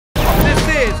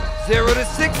0 to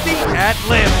 60 at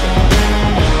Lansing.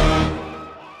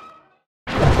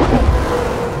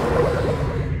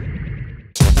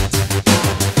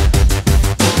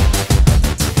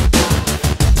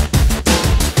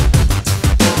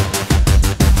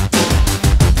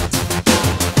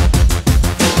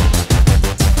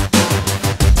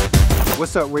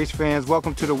 What's up, race fans?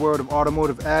 Welcome to the world of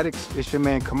automotive addicts. It's your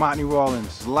man Kamotny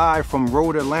Rawlins, live from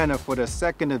Road Atlanta for the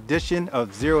second edition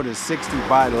of 0 to 60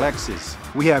 by Lexus.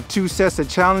 We have two sets of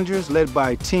challengers led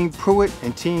by Team Pruitt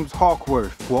and Team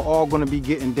Hawkworth. We're all going to be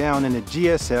getting down in the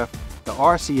GSF, the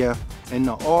RCF, and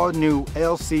the all-new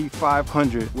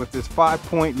LC500 with its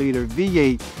 5.0-liter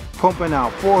V8 pumping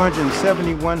out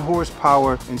 471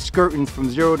 horsepower and skirting from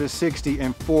 0 to 60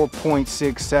 in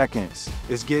 4.6 seconds.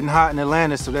 It's getting hot in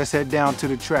Atlanta, so let's head down to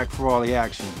the track for all the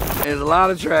action. There's a lot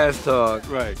of trash talk.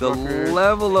 Right. The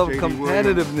level of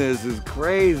competitiveness is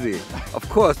crazy. Of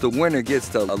course, the winner gets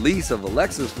to a lease of a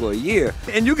Lexus for a year,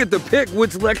 and you get to pick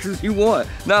which Lexus you want.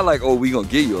 Not like, oh, we gonna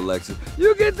give you a Lexus.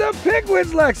 You get to pick which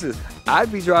Lexus.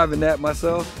 I'd be driving that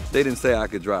myself. They didn't say I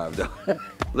could drive, though.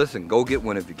 Listen, go get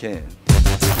one if you can.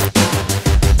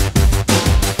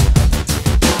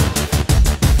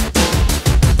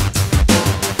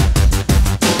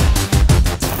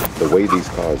 The way these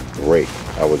cars brake,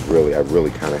 I really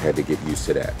kind of had to get used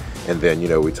to that. And then, you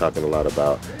know, we're talking a lot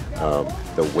about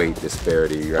the weight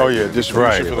disparity, right? Oh yeah, just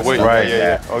right for the weight, right?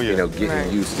 Yeah. Oh yeah. You know,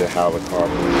 getting used to how the car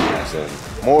moves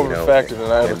and more of a factor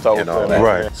than I ever thought with that.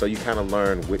 Right. So you kind of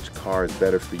learn which car is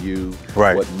better for you,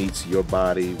 right? What meets your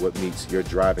body, what meets your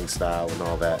driving style, and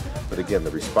all that. But again,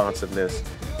 the responsiveness,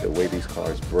 the way these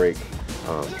cars brake,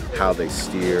 how they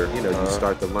steer. You know, you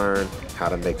start to learn how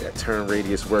to make that turn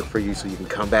radius work for you so you can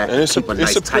come back and keep a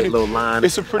nice tight little line.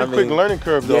 It's a pretty quick learning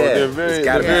curve though. Yeah, they're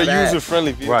very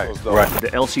user-friendly vehicles though. Right. The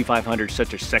LC500 is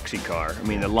such a sexy car. I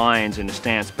mean, the lines and the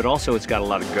stance, but also it's got a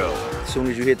lot of go. As soon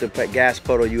as you hit the gas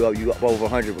pedal, you up over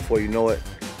 100 before you know it.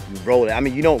 You roll it. I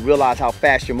mean, you don't realize how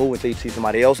fast you're moving until you see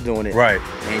somebody else doing it. Right.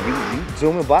 And you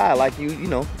zooming by like you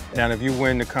know. Now, if you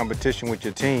win the competition with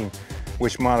your team,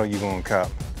 which model you gonna cop?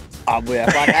 Well,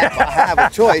 if I have a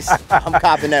choice, I'm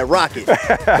copping that Rocket,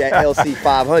 that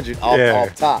LC500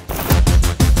 off top.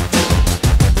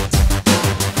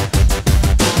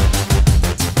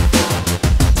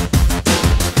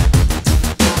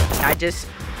 I just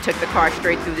took the car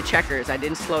straight through the checkers. I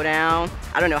didn't slow down.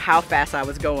 I don't know how fast I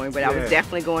was going, but I was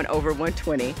definitely going over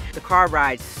 120. The car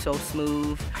rides so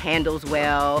smooth, handles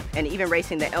well, and even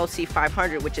racing the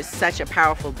LC500, which is such a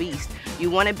powerful beast,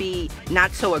 you want to be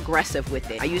not so aggressive with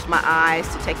it. I used my eyes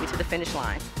to take me to the finish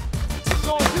line. It's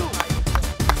on you.